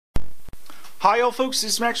Hi all folks,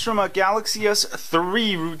 this is Max from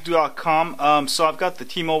GalaxyS3root.com. So I've got the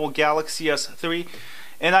T-Mobile Galaxy S3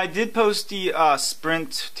 and I did post the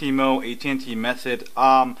Sprint T-Mo AT&T method,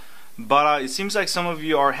 but it seems like some of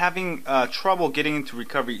you are having trouble getting into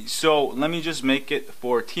recovery. So let me just make it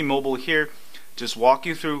for T-Mobile here, just walk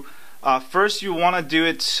you through. First you want to do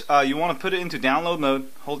it, you want to put it into download mode,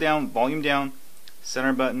 hold down volume down,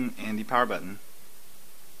 center button and the power button.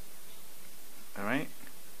 Alright.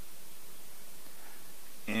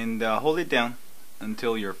 And hold it down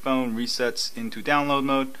until your phone resets into download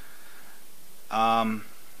mode. There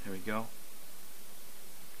we go.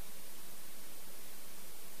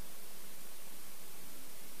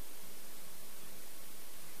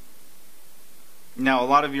 Now a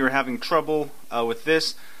lot of you are having trouble with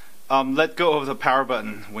this. Let go of the power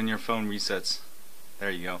button when your phone resets. There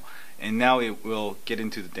you go. And now it will get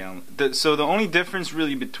into the download. So the only difference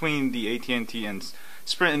really between the AT&T and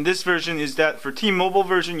Sprint in this version is that for T-Mobile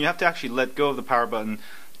version you have to actually let go of the power button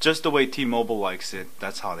just the way T-Mobile likes it.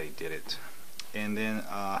 That's how they did it. And then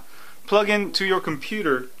plug into your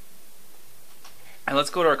computer, and let's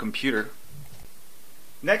go to our computer.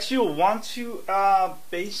 Next you'll want to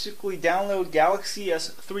basically download Galaxy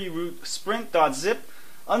S3 root sprint.zip.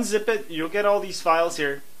 Unzip it, you'll get all these files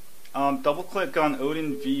here. Double click on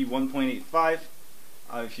Odin v1.85.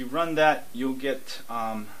 If you run that you'll get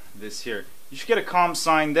this here. You should get a COM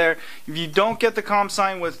sign there. If you don't get the COM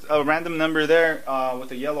sign with a random number there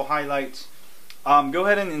with a yellow highlight, go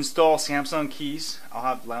ahead and install Samsung keys. I'll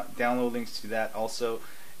have download links to that also.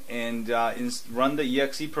 And run the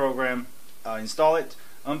EXE program, install it,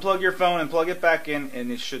 unplug your phone and plug it back in,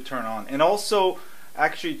 and it should turn on. And also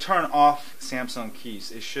actually turn off Samsung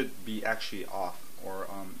keys. It should be actually off. Or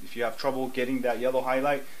if you have trouble getting that yellow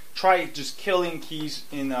highlight, try just killing keys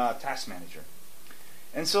in Task Manager.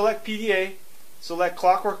 And select PDA, select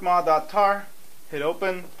clockworkmod.tar, hit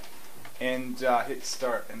open, and hit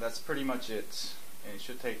start, and that's pretty much it. And it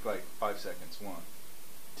should take like 5 seconds. 1,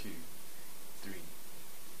 2, 3,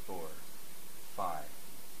 4, 5,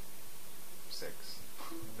 6.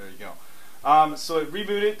 There you go. So it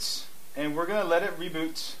rebooted, and we're gonna let it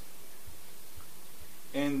reboot,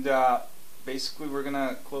 and basically we're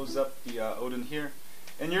gonna close up the Odin here,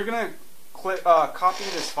 and you're gonna copy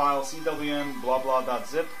this file cwm blah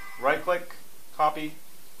blah.zip, right click, copy,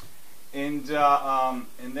 and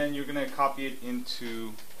then you're gonna copy it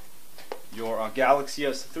into your Galaxy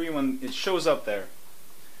S3 when it shows up there.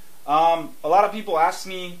 A lot of people ask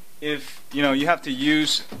me if you have to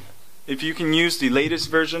use, if you can use the latest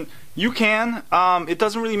version. You can. It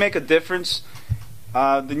doesn't really make a difference.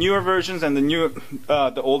 The newer versions and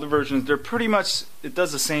the older versions, they're pretty much, it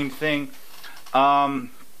does the same thing.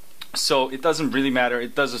 So it doesn't really matter.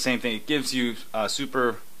 It does the same thing. It gives you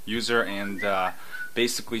super user and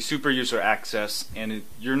basically super user access, and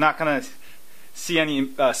you're not gonna see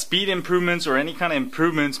any speed improvements or any kind of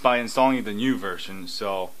improvements by installing the new version.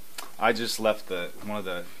 So I just left one of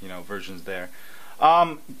the versions there.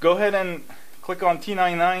 Go ahead and click on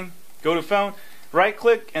T999. Go to phone, right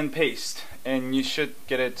click and paste, and you should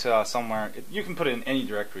get it somewhere. You can put it in any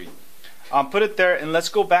directory. Put it there, and let's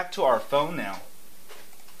go back to our phone now.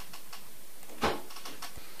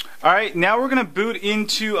 Alright, now we're going to boot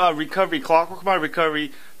into recovery, Clockwork Mod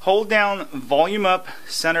Recovery. Hold down volume up,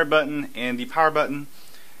 center button, and the power button.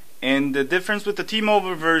 And the difference with the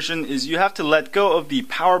T-Mobile version is you have to let go of the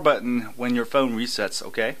power button when your phone resets,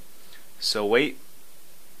 okay? So wait,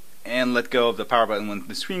 and let go of the power button when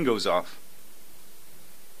the screen goes off.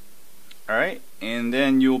 Alright, and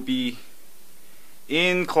then you'll be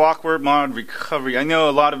in Clockwork Mod Recovery. I know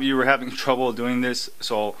a lot of you were having trouble doing this,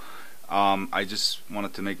 so I just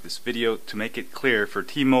wanted to make this video to make it clear for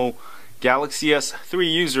T-Mobile Galaxy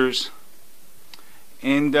S3 users.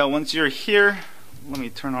 And once you're here, let me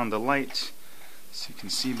turn on the light so you can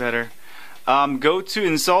see better. Go to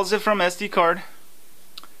install zip from SD card,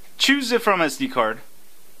 choose zip from SD card,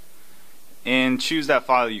 and choose that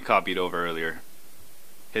file you copied over earlier.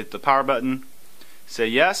 Hit the power button, say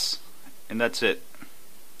yes, and that's it.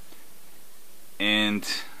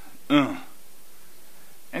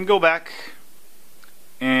 And go back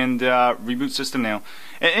and reboot system now.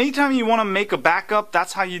 And anytime you want to make a backup,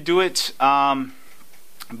 that's how you do it,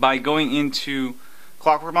 by going into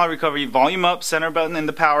Clockwork Mod Recovery, volume up, center button, and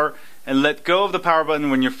the power, and let go of the power button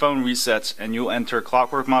when your phone resets, and you'll enter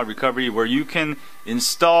Clockwork Mod Recovery, where you can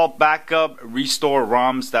install, backup, restore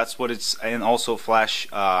ROMs. That's what it's, and also flash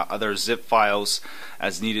other zip files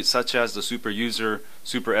as needed, such as the super user,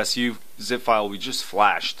 super SU zip file we just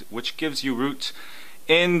flashed, which gives you root.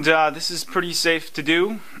 And this is pretty safe to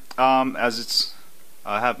do, as it's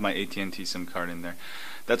I have my AT&T SIM card in there.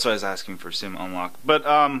 That's why I was asking for SIM unlock. But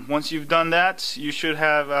once you've done that, you should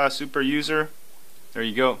have super user. There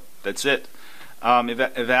you go. That's it. If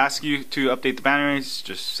it asks you to update the batteries,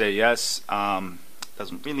 just say yes.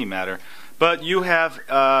 Doesn't really matter. But you have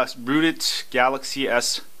rooted Galaxy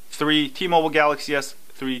S3, T-Mobile Galaxy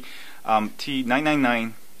S3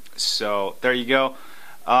 T999. So there you go.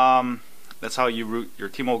 That's how you root your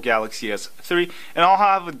T-Mobile Galaxy S3. And I'll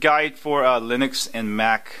have a guide for Linux and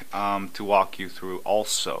Mac to walk you through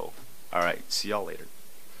also. Alright, see y'all later.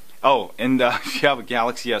 Oh, and if you have a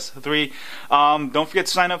Galaxy S3, don't forget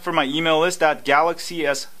to sign up for my email list at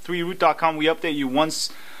galaxys3root.com. We update you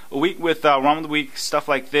once a week with ROM of the Week, stuff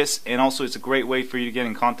like this. And also, it's a great way for you to get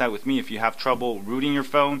in contact with me if you have trouble rooting your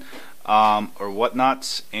phone or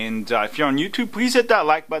whatnot. And if you're on YouTube, please hit that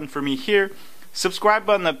like button for me here. Subscribe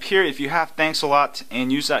button up here if you have. Thanks a lot.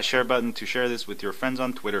 And use that share button to share this with your friends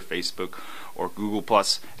on Twitter, Facebook, or Google+.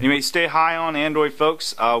 Anyway, stay high on Android,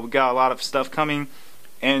 folks. We got a lot of stuff coming.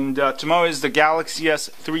 And tomorrow is the Galaxy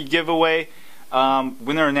S3 giveaway.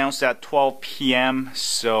 Winner announced at 12 p.m.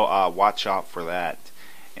 So watch out for that.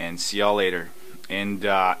 And see y'all later. And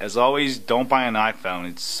as always, don't buy an iPhone.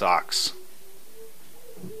 It sucks.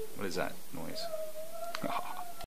 What is that noise?